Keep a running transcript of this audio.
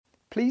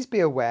Please be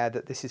aware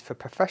that this is for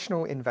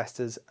professional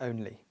investors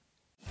only.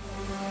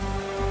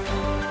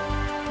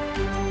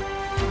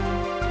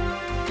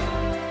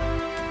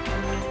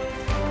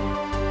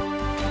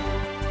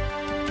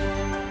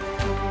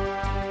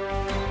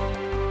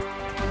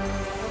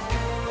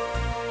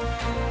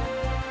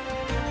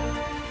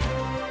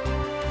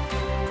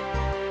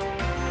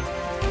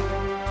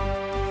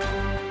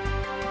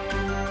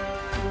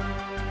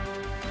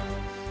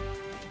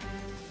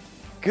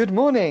 Good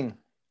morning.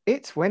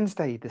 It's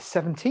Wednesday, the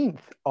 17th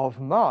of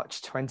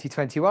March,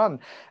 2021,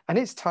 and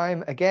it's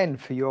time again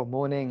for your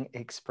morning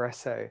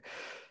espresso.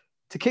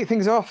 To kick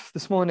things off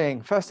this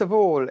morning, first of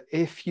all,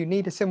 if you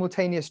need a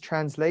simultaneous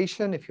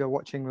translation, if you're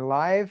watching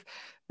live,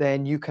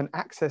 then you can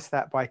access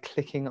that by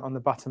clicking on the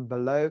button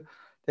below.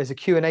 There's a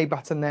Q&A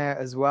button there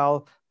as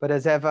well, but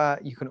as ever,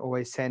 you can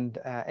always send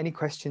any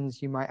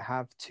questions you might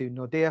have to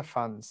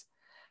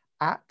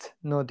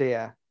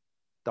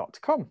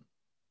nordeafunds@nordea.com.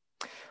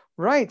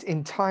 Right,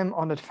 in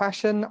time-honored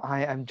fashion,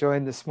 I am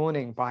joined this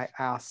morning by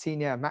our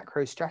senior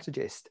macro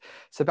strategist,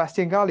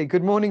 Sebastian Gali.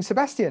 Good morning,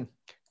 Sebastian.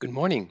 Good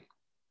morning.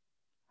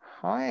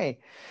 Hi.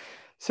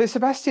 So,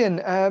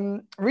 Sebastian,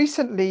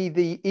 recently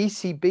the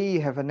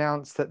ECB have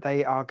announced that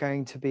they are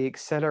going to be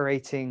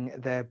accelerating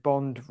their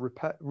bond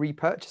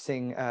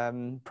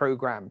repurchasing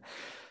program.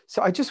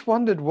 So I just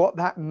wondered what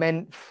that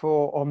meant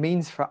for or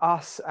means for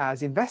us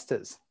as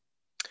investors.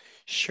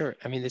 Sure.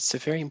 I mean, it's a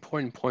very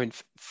important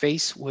point.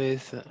 Faced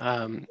with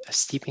a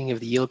steepening of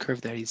the yield curve,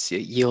 that is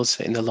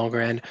yields in the longer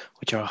end,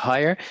 which are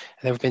higher,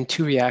 there have been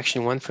two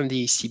reactions, one from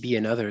the ECB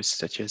and others,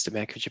 such as the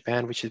Bank of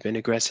Japan, which has been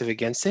aggressive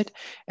against it,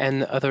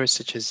 and others,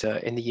 such as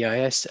in the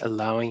EIS,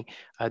 allowing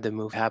the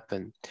move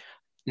happen.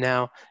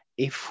 Now,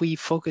 if we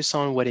focus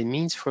on what it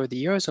means for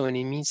the Eurozone,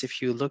 it means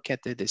if you look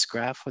at this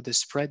graph or the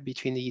spread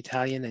between the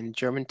Italian and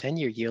German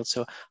 10-year yield,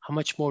 so how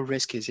much more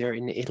risk is there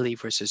in Italy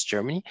versus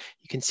Germany,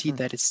 you can see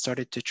that it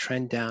started to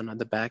trend down on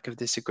the back of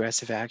this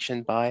aggressive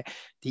action by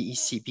the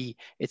ECB.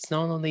 It's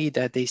not only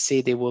that they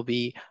say they will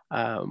be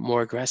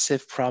more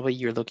aggressive, probably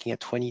you're looking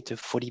at 20 to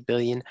 40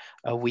 billion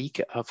a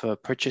week of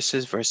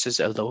purchases versus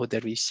a low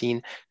that we've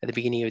seen at the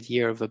beginning of the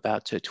year of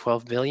about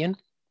 12 billion.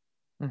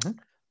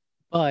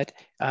 But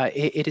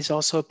it is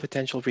also a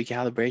potential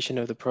recalibration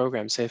of the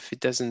program. So if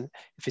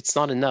it's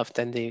not enough,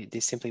 then they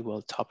simply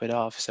will top it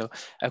off. So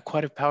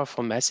quite a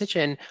powerful message.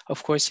 And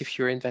of course, if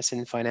you're invested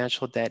in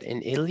financial debt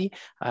in Italy,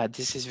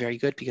 this is very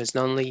good because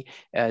not only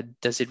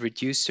does it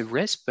reduce the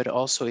risk, but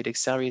also it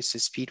accelerates the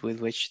speed with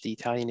which the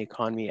Italian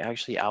economy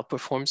actually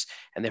outperforms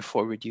and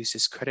therefore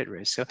reduces credit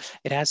risk. So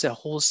it has a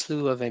whole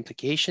slew of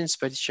implications,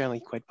 but it's generally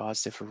quite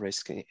positive for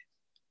risk. Yeah,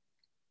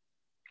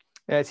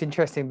 it's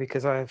interesting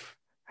because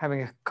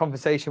having a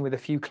conversation with a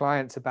few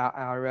clients about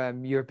our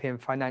European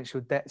financial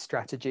debt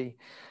strategy,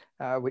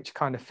 which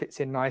kind of fits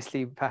in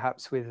nicely,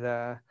 perhaps, with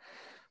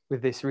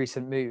this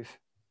recent move.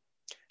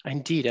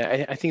 Indeed,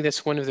 I think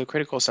that's one of the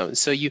critical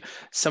zones. So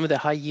some of the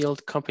high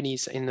yield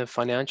companies in the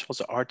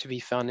financials are to be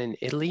found in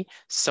Italy.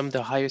 Some of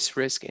the highest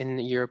risk in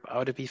Europe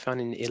are to be found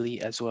in Italy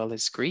as well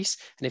as Greece.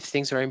 And if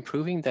things are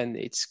improving, then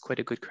it's quite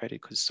a good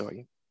credit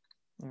story.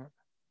 Yeah.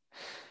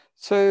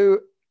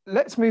 So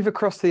let's move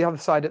across to the other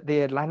side of the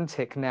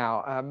Atlantic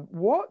now.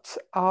 What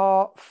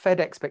are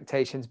Fed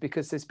expectations?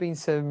 Because there's been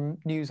some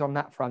news on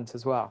that front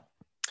as well.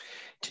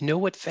 To know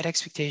what Fed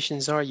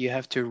expectations are, you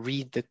have to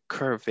read the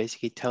curve.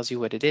 Basically, it tells you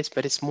what it is,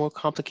 but it's more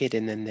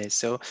complicated than this.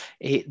 So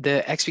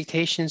the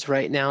expectations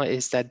right now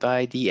is that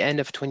by the end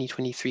of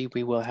 2023,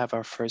 we will have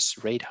our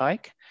first rate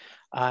hike.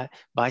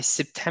 By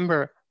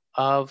September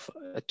of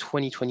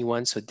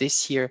 2021, so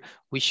this year,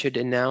 we should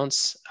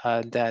announce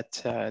that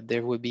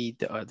there will be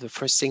the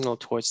first signal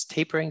towards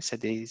tapering, so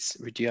there's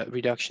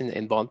reduction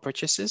in bond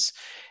purchases.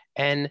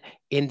 And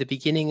in the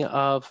beginning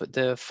of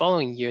the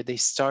following year, they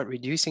start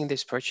reducing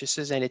these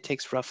purchases, and it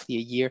takes roughly a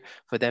year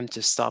for them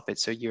to stop it.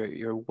 So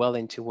you're well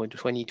into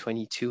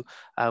 2022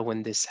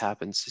 when this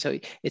happens. So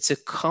it's a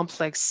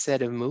complex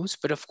set of moves,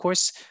 but of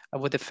course,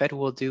 what the Fed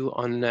will do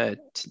on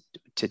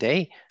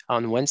today,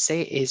 on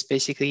Wednesday, is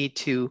basically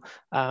to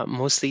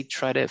mostly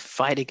try to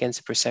fight against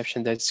the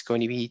perception that it's going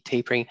to be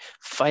tapering,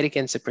 fight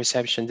against the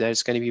perception that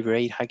it's going to be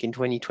rate hike in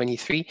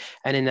 2023,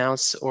 and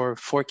announce or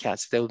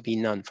forecast there will be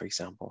none, for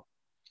example.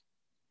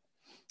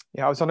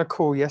 Yeah, I was on a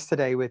call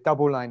yesterday with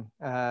DoubleLine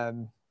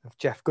of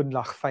Jeff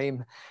Gundlach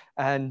fame,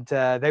 and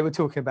they were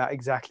talking about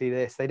exactly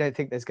this. They don't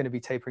think there's going to be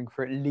tapering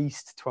for at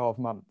least 12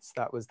 months.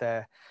 That was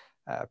their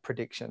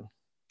prediction.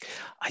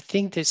 I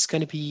think there's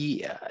going to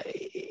be,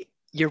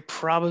 you're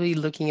probably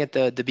looking at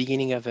the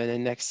beginning of the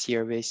next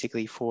year,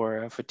 basically,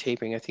 for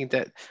tapering. I think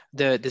that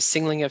the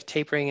signaling of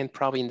tapering, and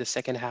probably in the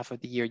second half of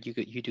the year,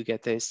 you do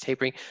get this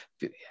tapering.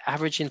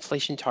 Average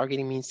inflation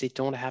targeting means they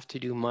don't have to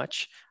do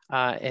much.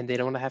 And they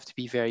don't have to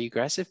be very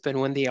aggressive, but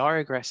when they are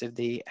aggressive,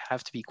 they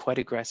have to be quite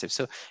aggressive.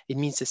 So it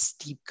means a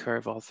steep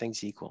curve, all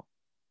things equal.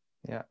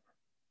 Yeah,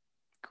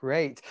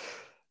 great.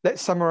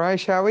 Let's summarize,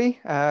 shall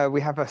we?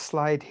 We have a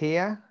slide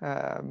here.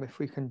 If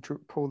we can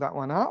pull that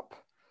one up.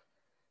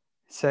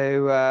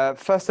 So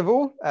first of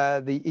all,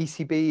 the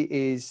ECB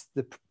is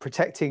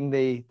protecting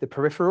the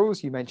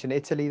peripherals. You mentioned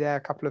Italy there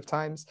a couple of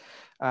times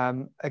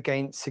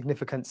against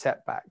significant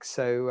setbacks.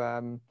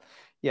 So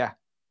yeah,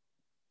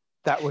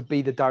 that would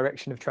be the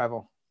direction of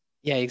travel.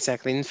 Yeah,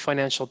 exactly. And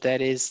financial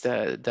debt is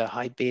the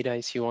high beta,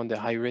 if you want, the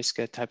high risk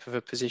type of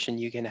a position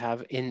you can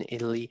have in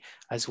Italy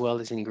as well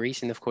as in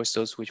Greece. And of course,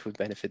 those which would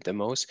benefit the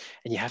most.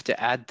 And you have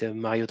to add the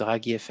Mario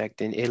Draghi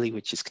effect in Italy,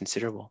 which is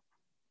considerable.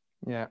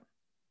 Yeah.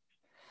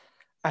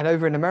 And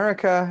over in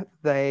America,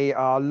 they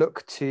are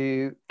look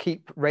to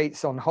keep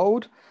rates on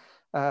hold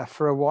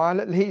for a while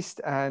at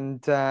least.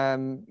 And,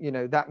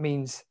 that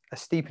means a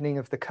steepening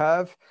of the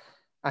curve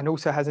and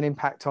also has an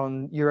impact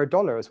on euro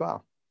dollar as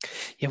well.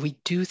 Yeah, we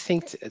do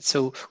think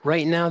so.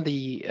 Right now,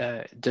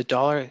 the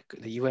dollar,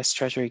 the U.S.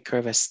 Treasury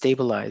curve has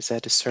stabilized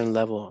at a certain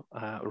level,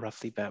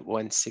 roughly about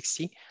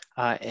 160,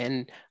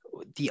 and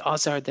the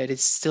odds are that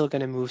it's still going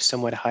to move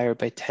somewhat higher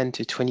by 10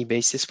 to 20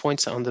 basis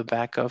points on the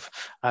back of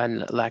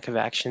lack of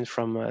action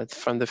from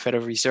the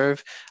Federal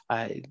Reserve.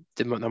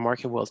 The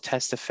market will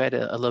test the Fed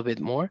a little bit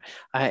more,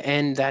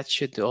 and that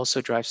should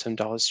also drive some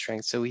dollar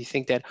strength. So we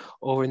think that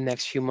over the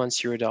next few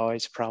months, euro dollar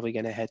is probably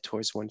going to head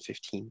towards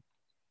 115.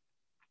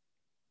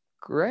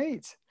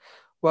 Great.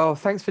 Well,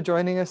 thanks for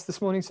joining us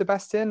this morning,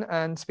 Sebastian,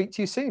 and speak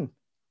to you soon.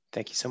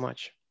 Thank you so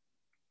much.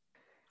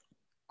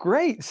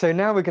 Great. So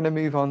now we're going to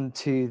move on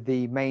to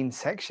the main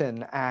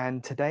section.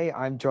 And today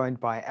I'm joined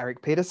by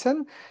Erik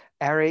Pedersen.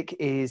 Erik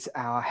is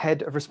our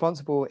head of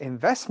responsible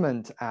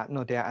investment at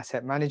Nordea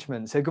Asset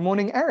Management. So good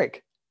morning,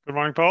 Erik. Good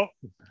morning, Paul.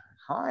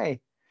 Hi.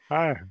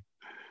 Hi.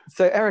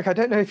 So Erik, I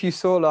don't know if you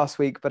saw last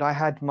week, but I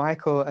had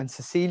Michael and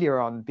Cecilia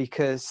on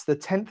because the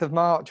 10th of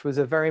March was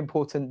a very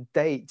important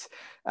date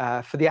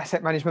for the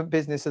asset management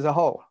business as a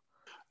whole.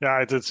 Yeah,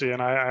 I did see,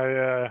 and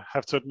I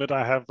have to admit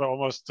I have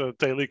almost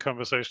daily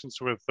conversations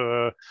with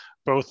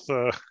both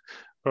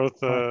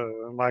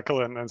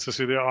Michael and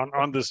Cecilia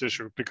on this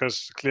issue,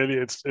 because clearly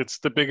it's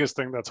the biggest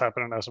thing that's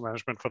happened in asset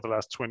management for the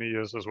last 20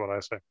 years, is what I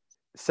say.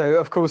 So,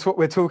 of course, what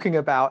we're talking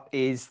about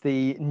is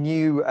the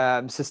new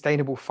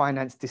sustainable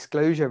finance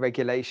disclosure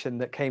regulation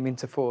that came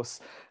into force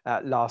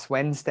last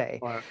Wednesday.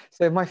 Right.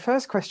 So my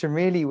first question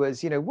really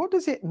was, what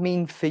does it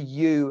mean for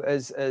you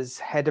as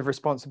head of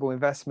responsible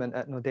investment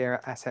at Nordea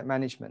Asset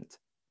Management?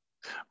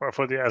 Well,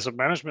 for the asset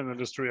management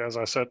industry, as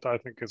I said, I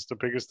think it's the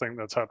biggest thing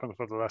that's happened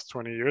for the last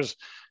 20 years.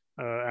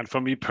 And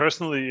for me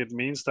personally, it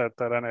means that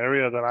an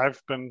area that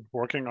I've been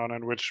working on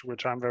and which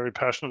I'm very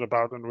passionate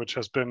about, and which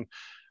has been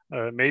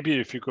maybe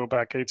if you go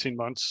back 18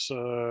 months,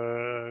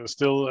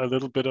 still a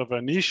little bit of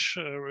a niche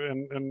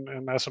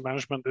in asset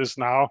management, is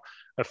now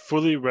a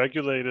fully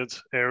regulated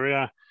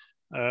area,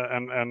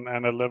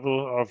 and a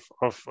level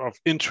of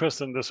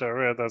interest in this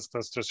area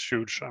that's just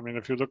huge. I mean,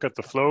 if you look at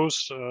the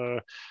flows,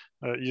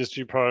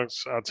 ESG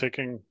products are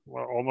taking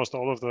almost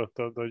all of the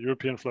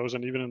European flows,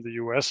 and even in the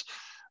US.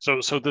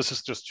 So this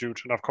is just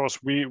huge. And of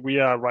course, we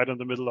are right in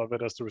the middle of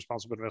it as the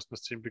responsible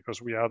investments team, because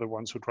we are the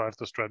ones who drive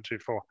the strategy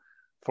for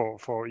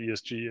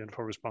ESG and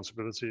for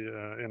responsibility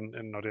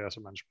in Nordea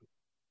Asset Management.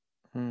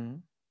 Hmm.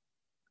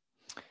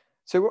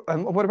 So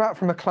what about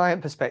from a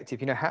client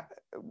perspective?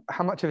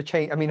 How much of a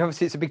change? I mean,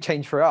 obviously it's a big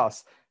change for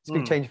us. It's a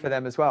big change for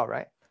them as well,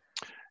 right?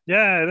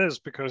 Yeah, it is,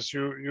 because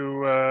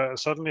you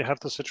suddenly have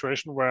the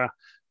situation where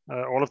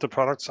all of the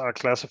products are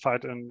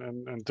classified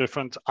in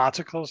different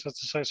articles,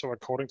 let's say. So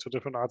according to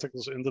different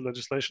articles in the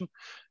legislation,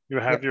 you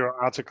have your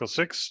Article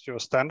 6, your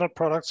standard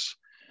products,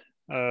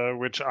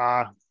 which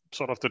are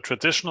sort of the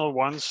traditional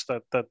ones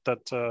that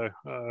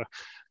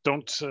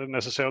don't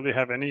necessarily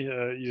have any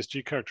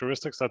ESG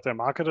characteristics that they're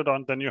marketed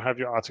on. Then you have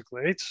your Article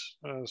 8,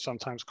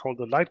 sometimes called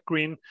the light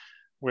green,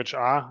 which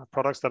are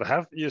products that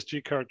have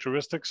ESG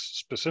characteristics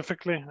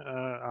specifically,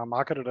 are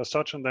marketed as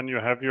such. And then you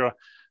have your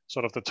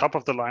sort of the top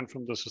of the line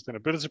from the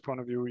sustainability point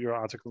of view, your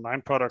Article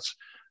 9 products,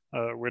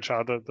 which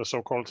are the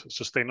so-called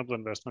sustainable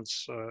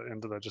investments in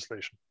the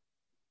legislation.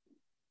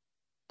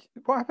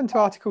 What happened to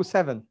Article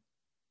 7?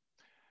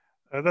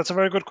 That's a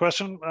very good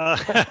question.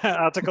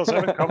 Article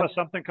 7 covers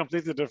something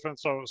completely different.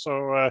 So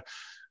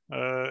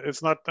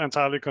it's not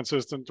entirely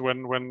consistent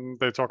when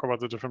they talk about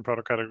the different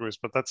product categories,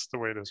 but that's the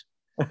way it is.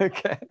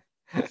 Okay,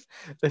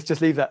 let's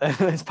just leave that.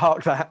 Let's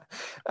park that.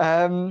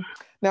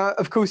 Now,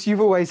 of course,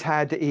 you've always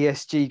had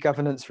ESG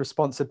governance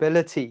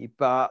responsibility,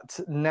 but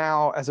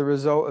now as a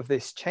result of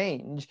this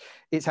change,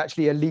 it's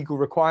actually a legal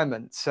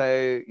requirement.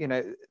 So,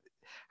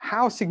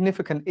 how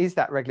significant is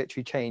that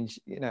regulatory change?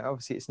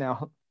 Obviously it's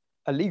now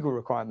a legal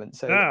requirement.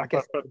 So yeah, I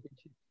guess but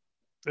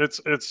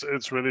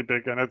it's really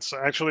big. And it's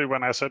actually,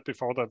 when I said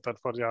before that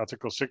for the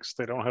Article 6,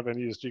 they don't have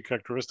any ESG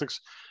characteristics,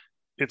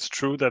 it's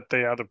true that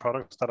they are the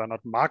products that are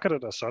not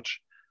marketed as such.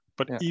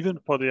 But even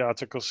for the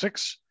Article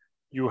 6,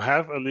 you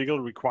have a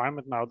legal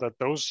requirement now that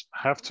those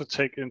have to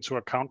take into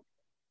account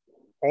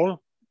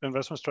all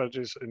investment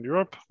strategies in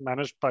Europe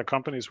managed by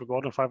companies with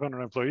more than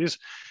 500 employees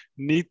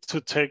need to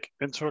take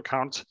into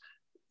account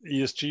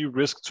ESG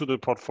risk to the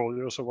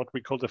portfolio, so what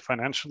we call the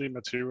financially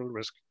material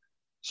risk.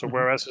 So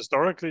whereas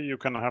historically you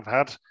can have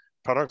had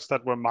products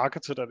that were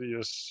marketed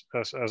as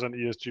an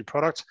ESG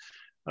product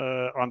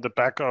on the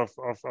back of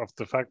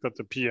the fact that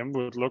the PM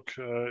would look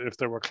if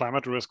there were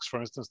climate risks, for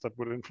instance, that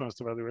would influence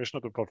the valuation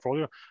of the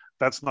portfolio.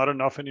 That's not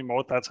enough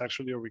anymore. That's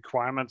actually a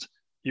requirement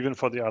even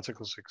for the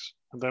Article 6.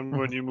 And then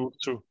when you move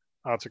to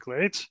Article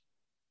 8,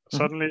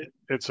 suddenly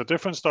it's a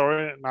different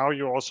story. Now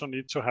you also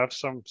need to have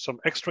some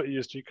extra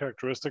ESG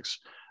characteristics,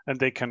 and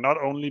they can not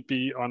only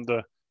be on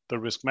the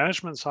risk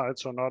management side,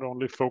 so not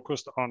only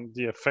focused on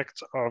the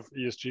effect of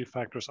ESG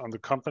factors on the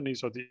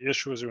companies or the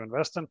issuers you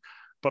invest in,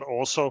 but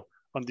also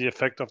on the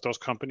effect of those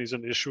companies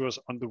and issuers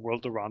on the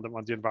world around them,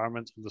 on the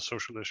environment and the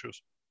social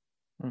issues.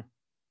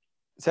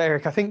 So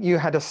Erik, I think you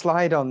had a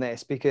slide on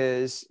this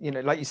because,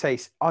 like you say,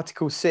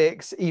 Article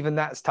 6, even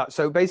that's touched.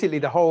 So basically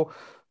the whole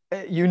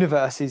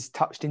universe is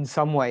touched in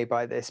some way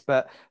by this,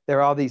 but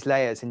there are these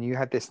layers, and you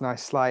had this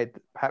nice slide.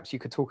 Perhaps you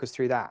could talk us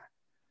through that.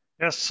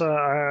 Yes,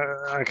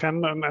 I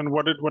can. And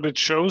what it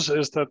shows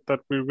is that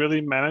we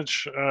really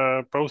manage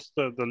both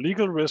the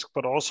legal risk,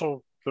 but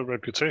also the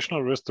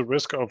reputational risk, the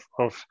risk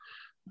of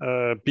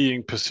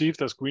being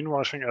perceived as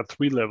greenwashing at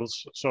 3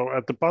 levels. So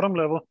at the bottom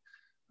level,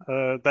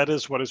 that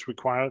is what is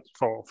required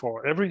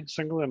for every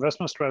single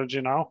investment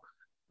strategy now,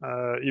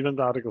 even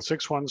the Article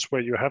 6 ones,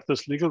 where you have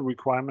this legal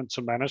requirement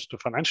to manage the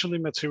financially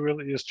material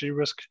ESG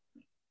risk,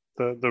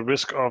 the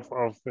risk of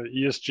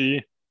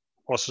ESG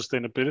or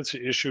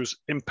sustainability issues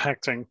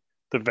impacting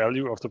the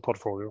value of the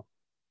portfolio.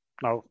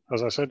 Now,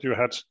 as I said, you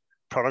had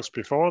products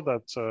before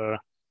that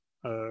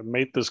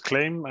made this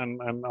claim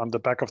and on the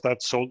back of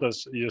that sold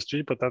as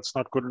ESG, but that's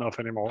not good enough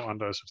anymore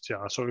under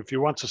SFTR. So if you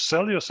want to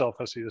sell yourself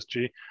as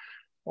ESG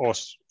or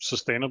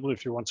sustainable,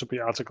 if you want to be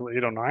Article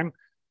 8 or 9,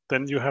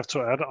 then you have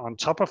to add on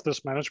top of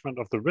this management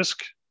of the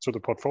risk to the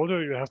portfolio,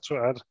 you have to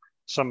add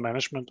some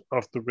management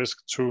of the risk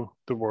to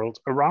the world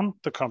around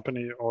the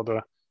company or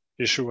the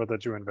issuer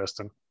that you invest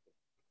in.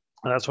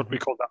 And that's what we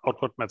call the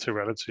outward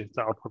materiality,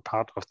 the outward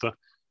part of the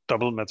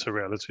double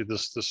materiality,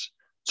 this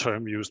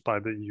term used by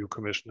the EU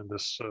Commission in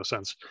this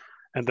sense.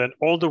 And then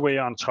all the way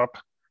on top,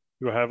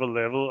 you have a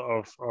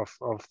level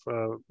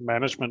of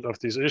management of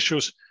these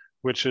issues,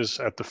 which is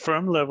at the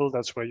firm level.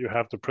 That's where you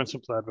have the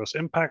principal adverse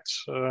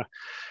impacts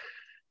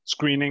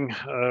screening,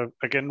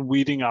 again,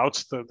 weeding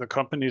out the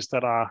companies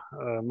that are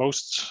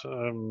most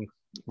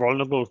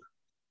vulnerable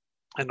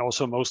and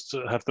also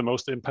have the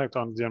most impact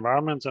on the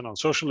environment and on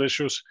social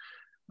issues.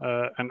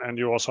 And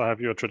you also have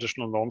your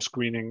traditional norm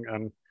screening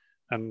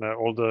and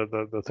all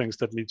the things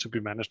that need to be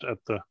managed at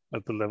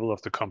the level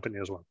of the company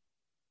as well.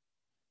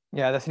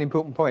 Yeah, that's an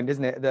important point,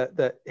 isn't it?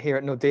 That here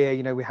at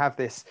Nordea, we have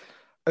this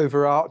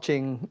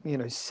overarching,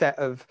 set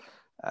of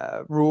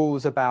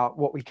rules about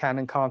what we can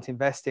and can't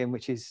invest in,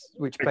 which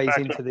plays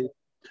into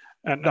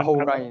the whole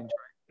range.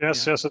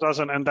 Yes, yes, it does,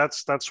 and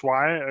that's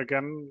why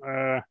again.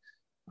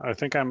 I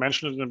think I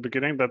mentioned it in the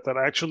beginning that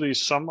actually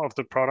some of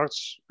the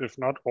products, if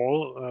not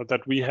all,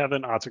 that we have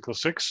in Article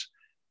 6,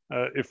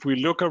 if we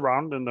look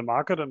around in the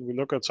market and we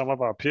look at some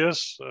of our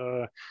peers,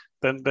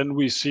 then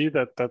we see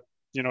that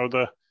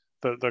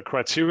the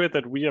criteria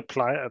that we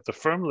apply at the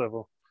firm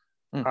level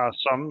are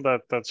some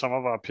that some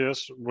of our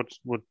peers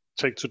would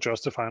take to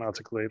justify an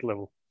Article 8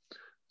 level.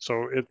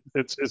 So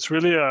it's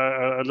really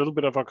a little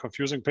bit of a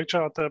confusing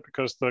picture out there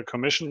because the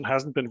Commission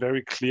hasn't been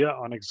very clear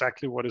on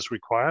exactly what is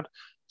required.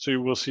 So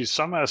you will see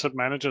some asset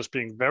managers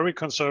being very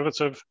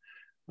conservative,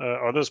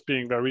 others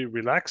being very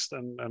relaxed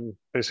and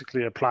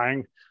basically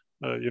applying,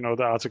 the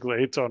Article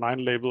 8 or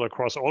 9 label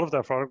across all of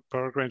their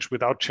product range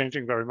without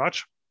changing very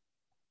much.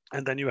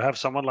 And then you have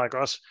someone like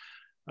us,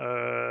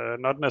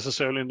 not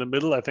necessarily in the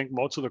middle, I think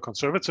more to the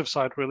conservative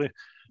side really,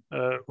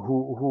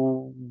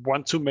 who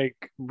want to make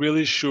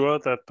really sure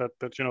that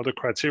the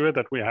criteria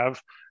that we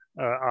have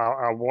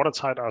are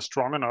watertight, are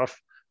strong enough,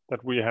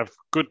 that we have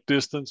good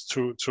distance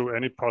to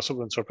any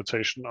possible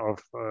interpretation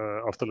of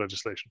the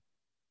legislation.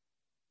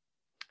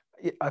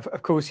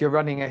 Of course, you're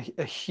running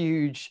a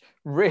huge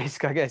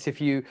risk, I guess, if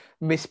you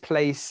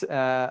misplace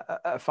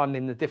a fund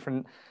in the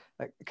different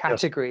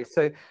categories. Yes.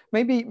 So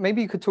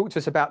maybe you could talk to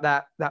us about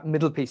that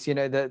middle piece,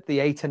 the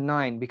 8 and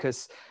 9,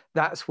 because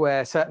that's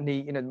where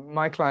certainly,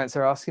 my clients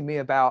are asking me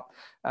about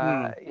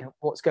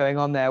what's going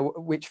on there,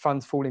 which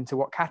funds fall into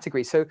what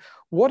category. So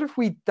what have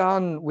we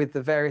done with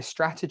the various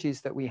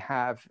strategies that we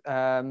have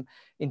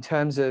in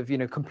terms of,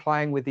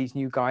 complying with these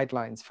new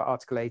guidelines for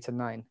Article 8 and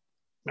 9?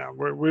 Yeah,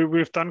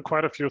 we've done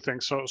quite a few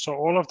things. So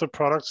all of the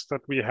products that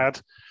we had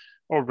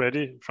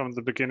already from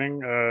the beginning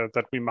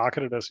that we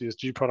marketed as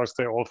ESG products,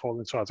 they all fall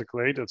into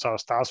Article 8. It's our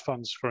STARS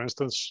funds, for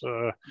instance,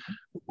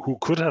 who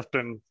could have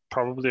been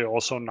probably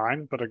also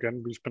 9, but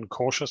again, we've been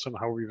cautious in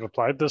how we've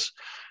applied this.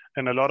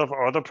 And a lot of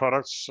other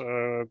products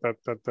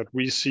that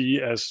we see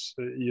as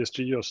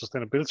ESG or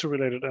sustainability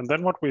related. And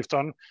then what we've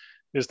done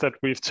is that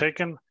we've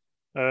taken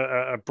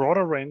a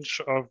broader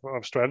range of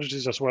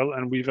strategies as well,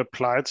 and we've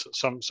applied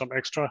some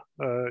extra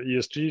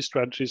ESG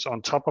strategies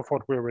on top of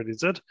what we already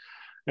did.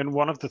 And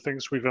one of the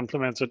things we've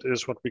implemented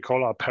is what we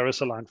call our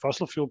Paris-aligned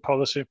fossil fuel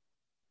policy,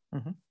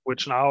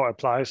 which now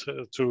applies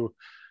to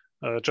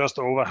just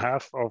over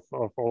half of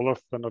all of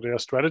the Nordea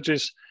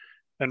strategies.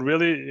 and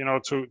really,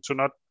 to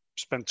not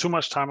spend too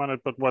much time on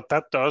it, but what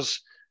that does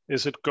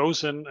is it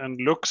goes in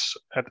and looks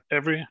at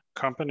every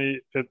company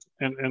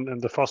in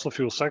the fossil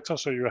fuel sector.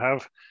 So you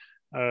have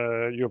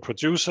your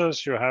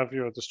producers, you have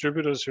your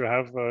distributors, you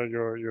have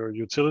your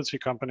utility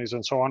companies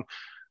and so on,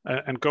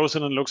 and goes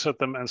in and looks at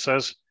them and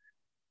says,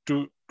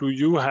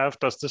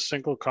 does this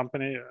single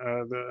company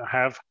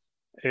have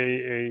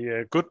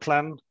a good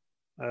plan?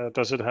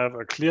 Does it have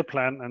a clear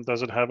plan, and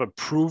does it have a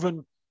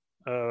proven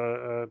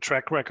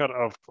track record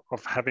of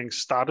having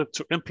started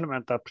to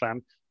implement that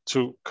plan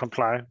to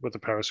comply with the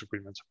Paris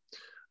Agreement?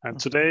 And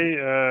today,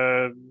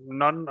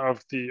 none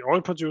of the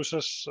oil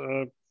producers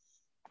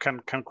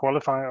can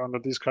qualify under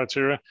these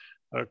criteria.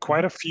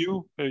 Quite a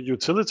few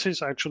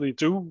utilities actually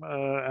do,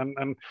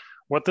 and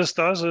what this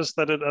does is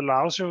that it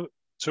allows you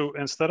to,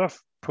 instead of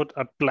put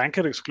a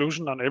blanket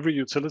exclusion on every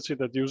utility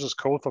that uses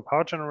coal for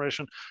power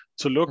generation,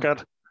 to look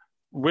at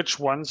which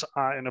ones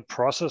are in a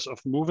process of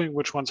moving,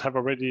 which ones have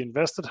already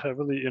invested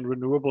heavily in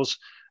renewables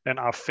and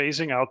are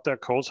phasing out their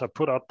coals, have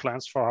put out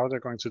plans for how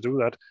they're going to do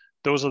that.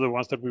 Those are the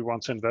ones that we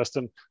want to invest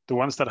in. The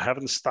ones that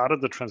haven't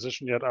started the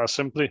transition yet are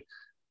simply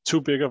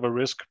too big of a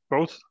risk,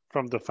 both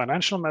from the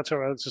financial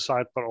materiality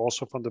side, but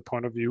also from the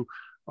point of view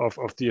of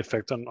the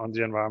effect on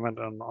the environment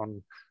and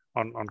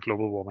on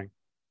global warming.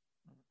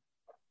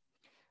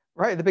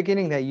 Right at the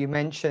beginning there, you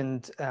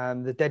mentioned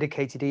the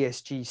dedicated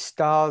ESG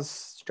stars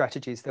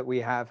strategies that we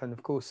have. And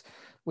of course,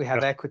 we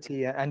have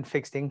equity and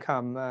fixed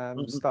income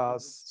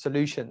stars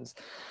solutions.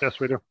 Yes,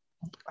 we do.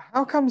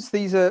 How comes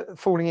these are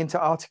falling into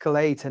Article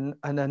 8 and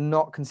are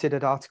not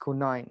considered Article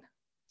 9?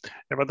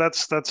 Yeah, but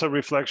that's a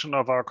reflection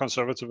of our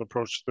conservative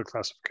approach to the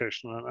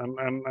classification.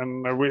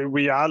 And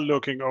we are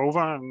looking over,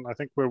 and I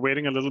think we're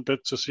waiting a little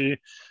bit to see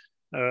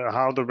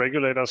how the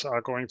regulators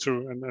are going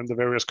to in the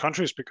various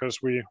countries, because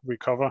we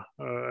cover,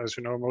 as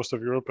you know, most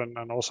of Europe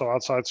and also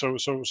outside.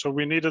 So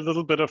we need a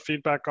little bit of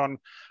feedback on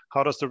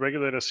how does the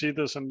regulator see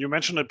this. And you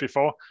mentioned it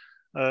before.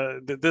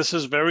 This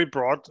is very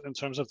broad in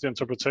terms of the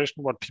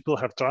interpretation, what people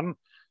have done.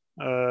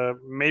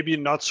 Maybe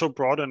not so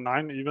broad in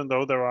 9, even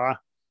though there are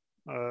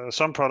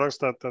some products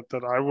that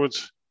I would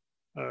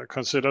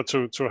consider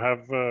to have,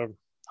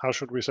 how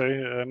should we say,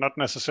 not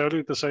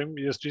necessarily the same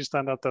ESG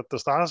standard that the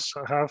stars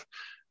have.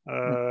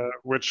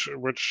 Which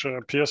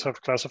peers have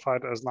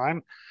classified as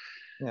 9.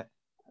 Yeah.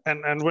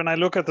 And when I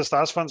look at the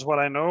stars funds, what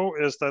I know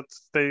is that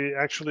they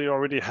actually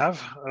already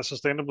have a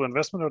sustainable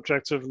investment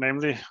objective,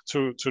 namely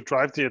to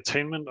drive the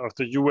attainment of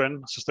the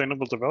UN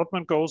Sustainable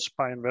Development Goals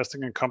by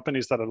investing in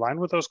companies that align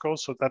with those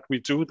goals. So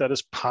that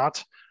is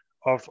part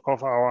of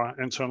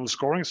our internal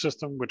scoring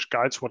system, which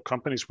guides what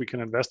companies we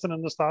can invest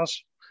in the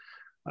stars,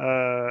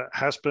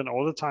 has been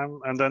all the time.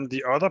 And then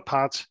the other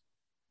part,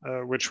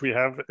 which we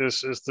have,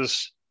 is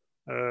this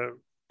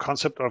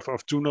concept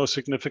of do no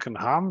significant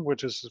harm,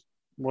 which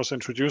was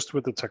introduced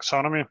with the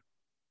taxonomy,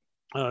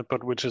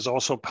 but which is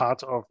also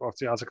part of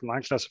the Article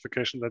 9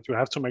 classification, that you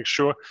have to make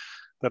sure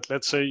that,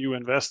 let's say you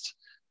invest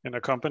in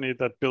a company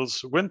that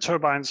builds wind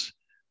turbines.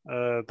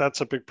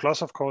 That's a big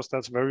plus, of course.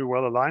 That's very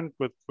well aligned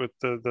with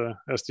the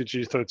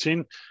SDG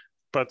 13.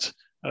 But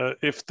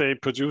if they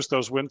produce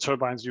those wind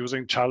turbines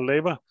using child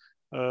labor,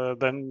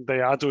 then they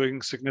are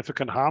doing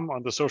significant harm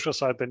on the social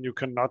side. Then you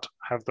cannot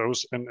have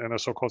those in a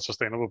so-called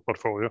sustainable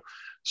portfolio.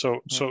 So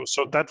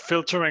that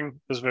filtering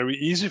is very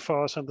easy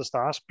for us in the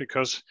stars,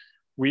 because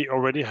we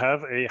already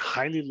have a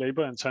highly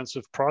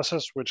labor-intensive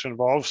process, which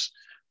involves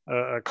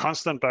a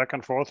constant back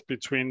and forth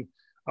between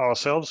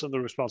ourselves and the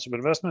responsible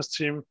investments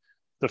team,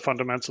 the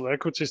fundamental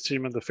equities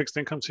team, and the fixed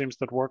income teams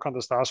that work on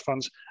the stars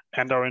funds,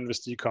 and our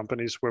investee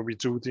companies, where we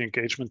do the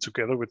engagement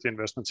together with the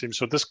investment team.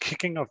 So this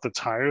kicking of the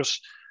tires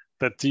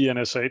that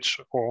DNSH,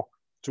 or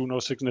do no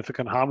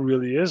significant harm,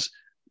 really is,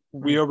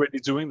 we're already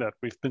doing that.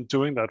 We've been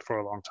doing that for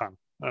a long time.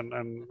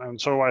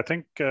 And so I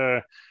think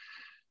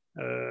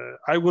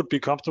I would be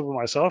comfortable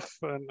myself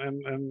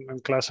in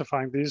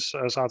classifying these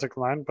as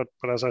Article 9, but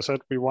as I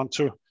said, we want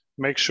to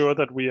make sure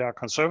that we are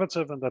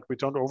conservative and that we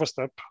don't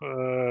overstep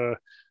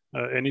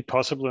any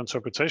possible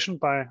interpretation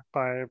by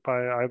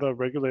either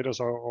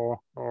regulators or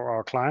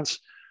our clients,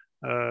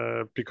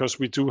 because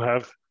we do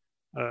have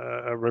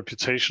a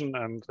reputation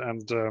and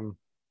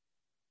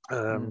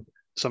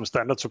some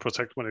standard to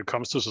protect when it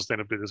comes to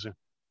sustainability.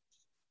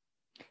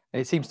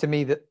 It seems to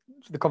me that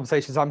the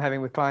conversations I'm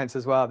having with clients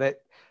as well, that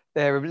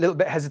they're a little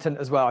bit hesitant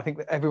as well. I think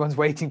that everyone's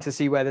waiting to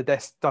see where the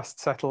dust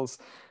settles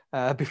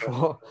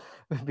before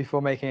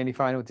making any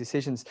final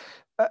decisions.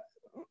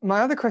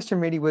 My other question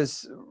really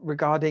was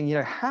regarding,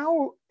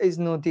 how is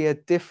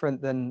Nordea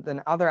different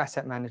than other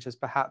asset managers,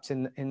 perhaps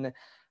in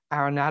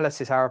our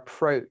analysis, our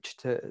approach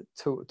to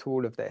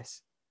all of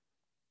this?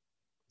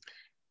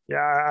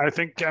 Yeah, I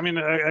think,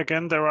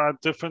 again, there are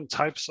different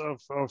types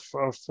of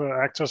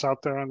actors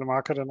out there in the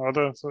market and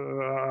others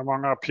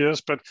among our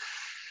peers, but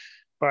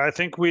I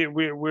think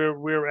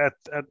we're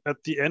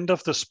at the end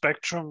of the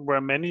spectrum, where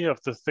many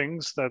of the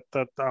things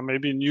that are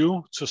maybe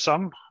new to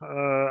some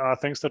are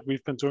things that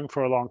we've been doing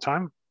for a long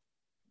time.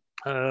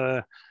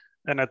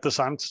 And at the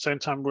same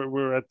time,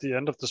 we're at the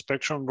end of the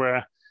spectrum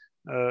where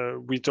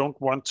we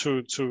don't want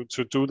to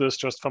do this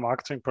just for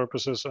marketing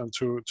purposes and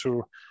to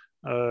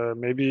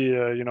maybe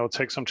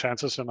take some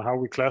chances in how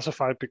we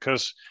classify,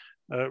 because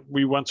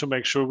we want to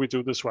make sure we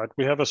do this right.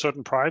 We have a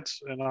certain pride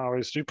in our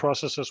ESG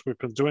processes. We've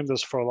been doing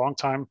this for a long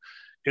time.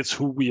 It's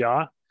who we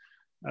are.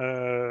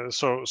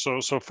 So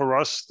for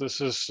us,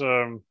 this is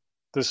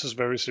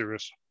very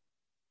serious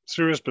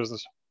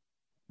business.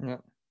 Yeah.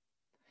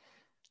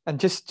 And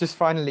just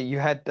finally, you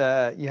had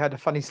a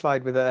funny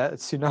slide with a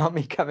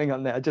tsunami coming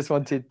on there. I just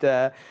wanted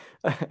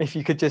if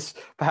you could just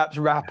perhaps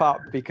wrap up,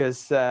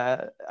 because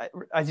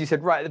as you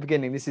said right at the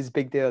beginning, this is a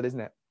big deal, isn't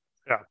it?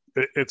 Yeah,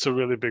 it's a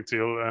really big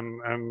deal,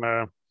 and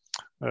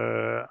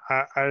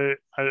I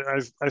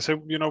say,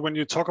 when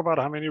you talk about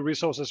how many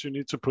resources you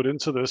need to put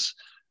into this,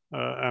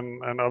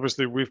 and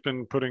obviously we've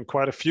been putting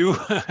quite a few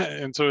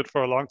into it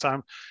for a long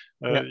time.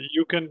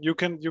 You can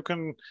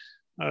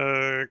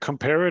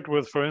compare it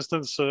with, for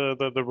instance,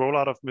 the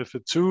rollout of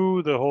MiFID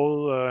II, the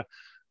whole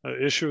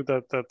issue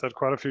that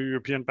quite a few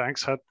European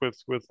banks had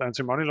with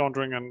anti-money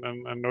laundering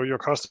and know your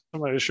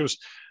customer issues.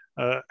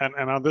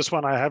 And on this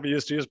one, I have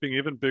ESG as being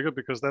even bigger,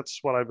 because that's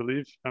what I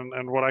believe,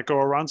 and what I go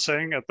around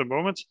saying at the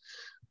moment,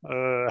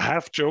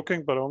 half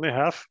joking but only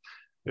half,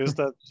 is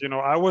that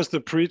I was the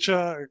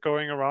preacher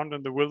going around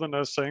in the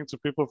wilderness saying to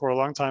people for a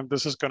long time,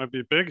 this is going to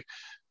be big,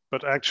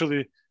 but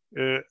actually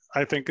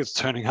I think it's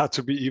turning out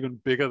to be even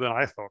bigger than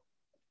I thought.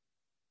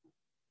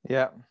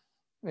 Yeah,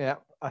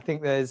 I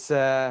think there's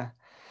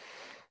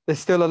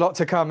still a lot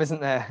to come,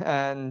 isn't there?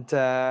 And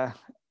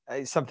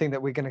it's something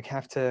that we're going to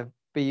have to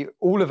be,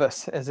 all of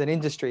us as an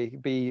industry,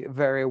 be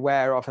very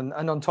aware of and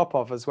on top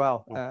of as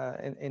well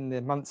in the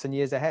months and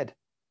years ahead.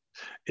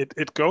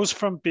 It goes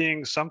from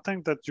being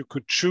something that you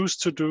could choose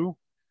to do,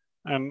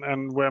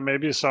 and where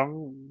maybe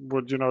some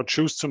would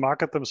choose to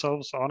market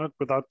themselves on it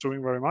without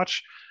doing very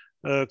much,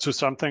 to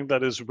something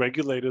that is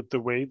regulated the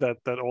way that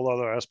all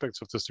other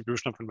aspects of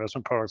distribution of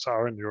investment products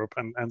are in Europe,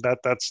 and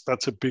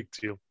that's a big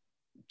deal.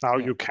 Now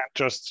you can't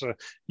just,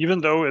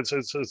 even though it's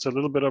a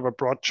little bit of a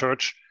broad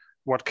church,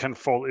 what can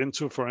fall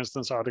into, for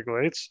instance, Article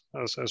 8,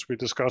 as we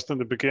discussed in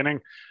the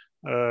beginning.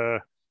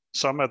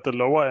 Some at the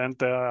lower end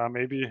there are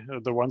maybe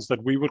the ones that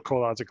we would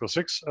call Article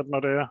 6 at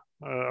Nordea.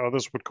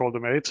 Others would call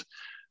them 8.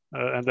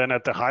 And then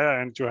at the higher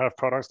end, you have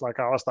products like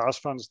our stars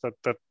funds that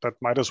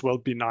might as well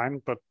be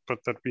 9, but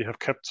that we have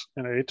kept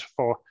in 8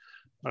 for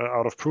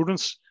out of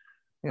prudence.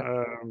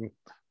 Yeah.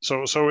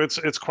 So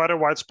it's quite a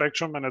wide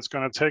spectrum, and it's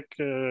going to take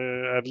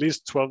at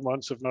least 12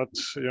 months, if not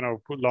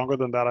longer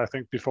than that, I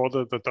think, before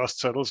the dust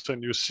settles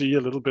and you see a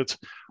little bit.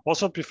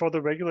 Also, before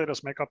the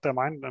regulators make up their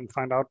mind and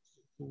find out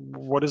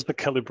what is the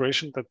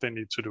calibration that they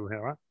need to do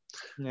here. Right?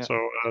 Yeah.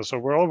 So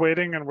we're all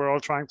waiting, and we're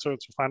all trying to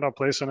find our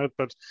place in it,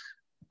 but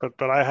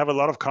I have a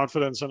lot of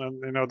confidence,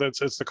 and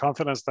it's the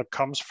confidence that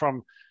comes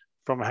from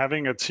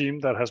having a team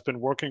that has been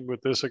working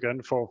with this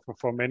again for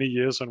many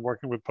years, and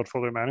working with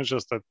portfolio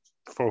managers that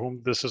for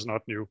whom this is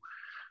not new.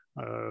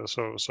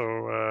 So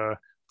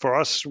for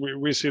us,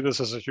 we see this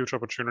as a huge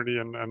opportunity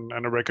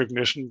and a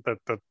recognition that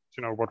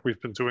what we've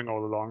been doing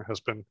all along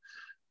has been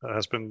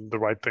the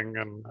right thing,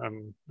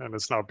 and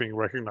it's now being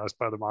recognized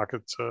by the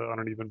market on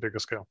an even bigger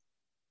scale.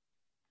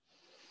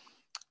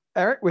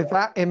 Eric, with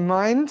that in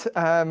mind,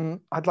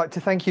 I'd like to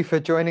thank you for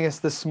joining us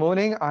this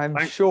morning. I'm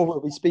sure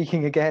we'll be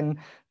speaking again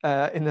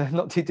in the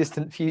not too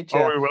distant future.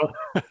 Oh, we will.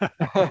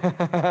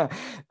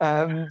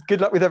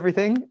 Good luck with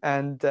everything,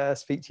 and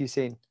speak to you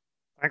soon.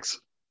 Thanks.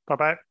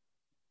 Bye-bye.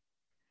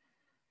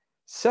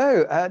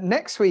 So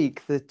next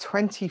week, the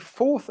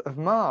 24th of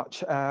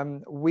March,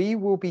 we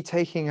will be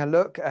taking a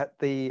look at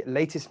the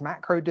latest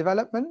macro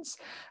developments.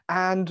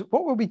 And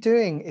what we'll be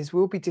doing is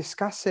we'll be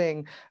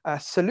discussing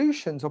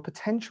solutions or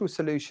potential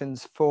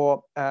solutions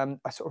for a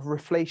sort of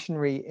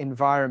reflationary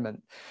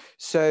environment.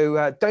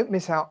 So don't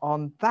miss out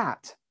on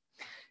that.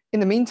 In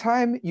the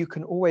meantime, you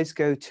can always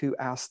go to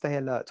our Stay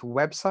Alert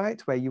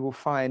website, where you will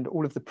find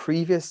all of the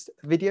previous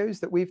videos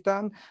that we've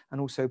done,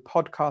 and also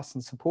podcasts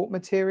and support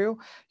material.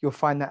 You'll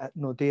find that at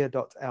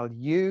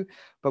nordea.lu,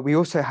 but we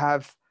also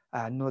have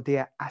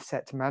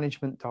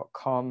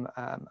nordeaassetmanagement.com,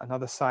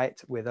 another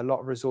site with a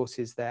lot of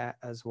resources there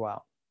as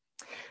well.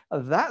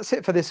 That's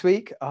it for this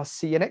week. I'll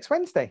see you next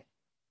Wednesday.